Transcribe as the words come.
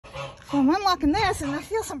So I'm unlocking this and I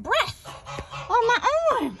feel some breath on my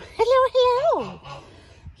arm. Hello, hello.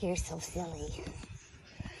 You're so silly.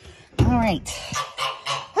 All right.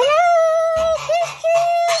 Hello, kiss,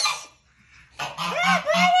 kiss. Hi,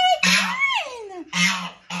 buddy, come on.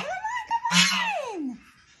 Come on.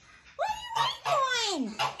 What are you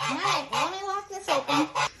doing? All right, let me lock this open.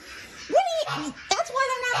 That's why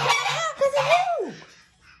they're not coming out, because of you.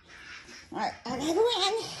 All right, I gotta go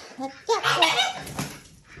in. Let's get that.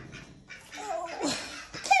 Oh,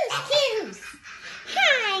 Coos.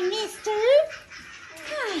 Hi, mister.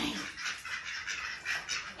 Hi.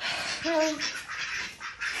 Really?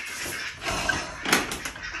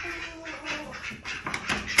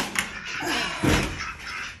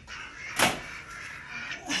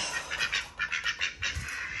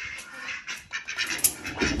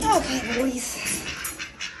 Okay, Louise.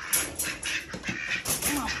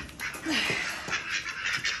 Come on.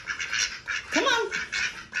 Come on.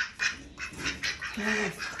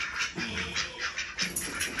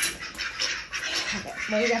 Okay,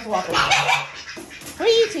 well, you have to walk away. What are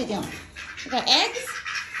you two doing? You got eggs?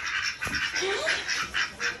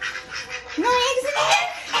 No eggs in there?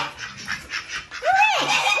 No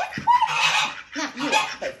eggs. Not you,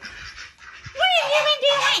 but what have you been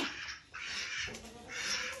doing?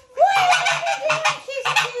 What have you been doing,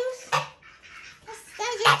 Kiss? I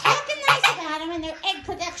was just talking nice about them and their egg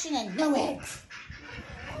production and no eggs.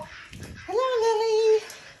 Hello, Lily.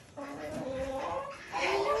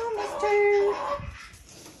 Hello, mister.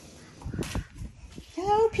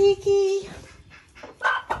 Hello, Piggy.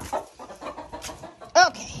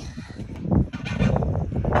 Okay.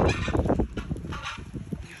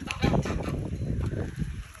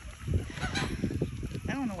 I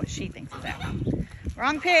don't know what she thinks of that one.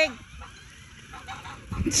 Wrong pig.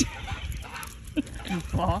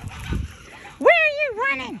 Goofball. Where are you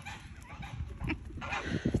running?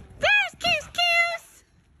 There's Kiss Kiss.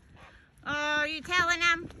 Oh, are you telling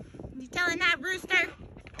them? You telling that rooster?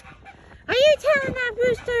 Are you telling that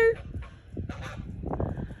rooster?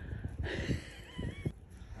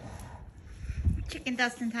 Chicken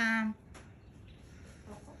dusting time.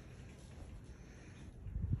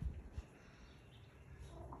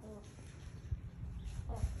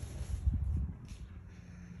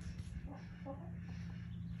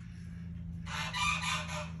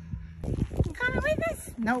 You coming with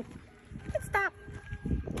us? Nope. Let's stop.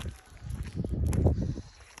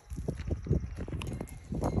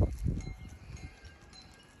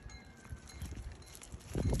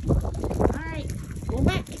 Alright, go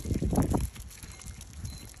back.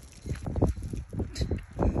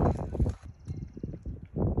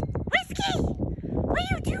 Whiskey! What are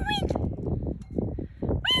you doing?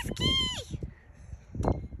 Whiskey!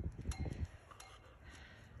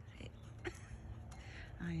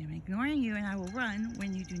 I am ignoring you and I will run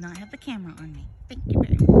when you do not have the camera on me. Thank you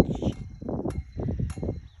very much.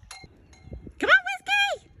 Come on, Whiskey!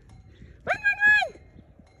 Run, run, run!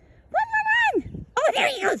 Run, run, run! Oh, there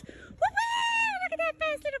he goes! Woo-hoo! Look at that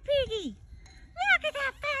fast little piggy! Look at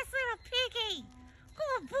that fast little piggy!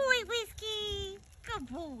 Good boy, Whiskey! Good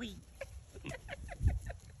boy!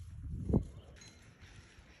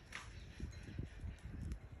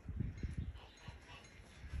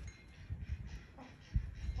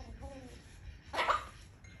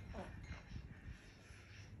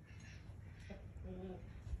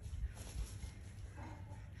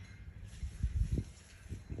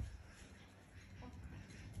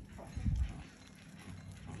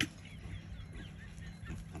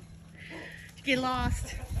 Did you get lost?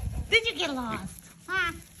 Did you get lost?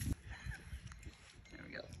 Huh? There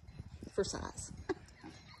we go. For size.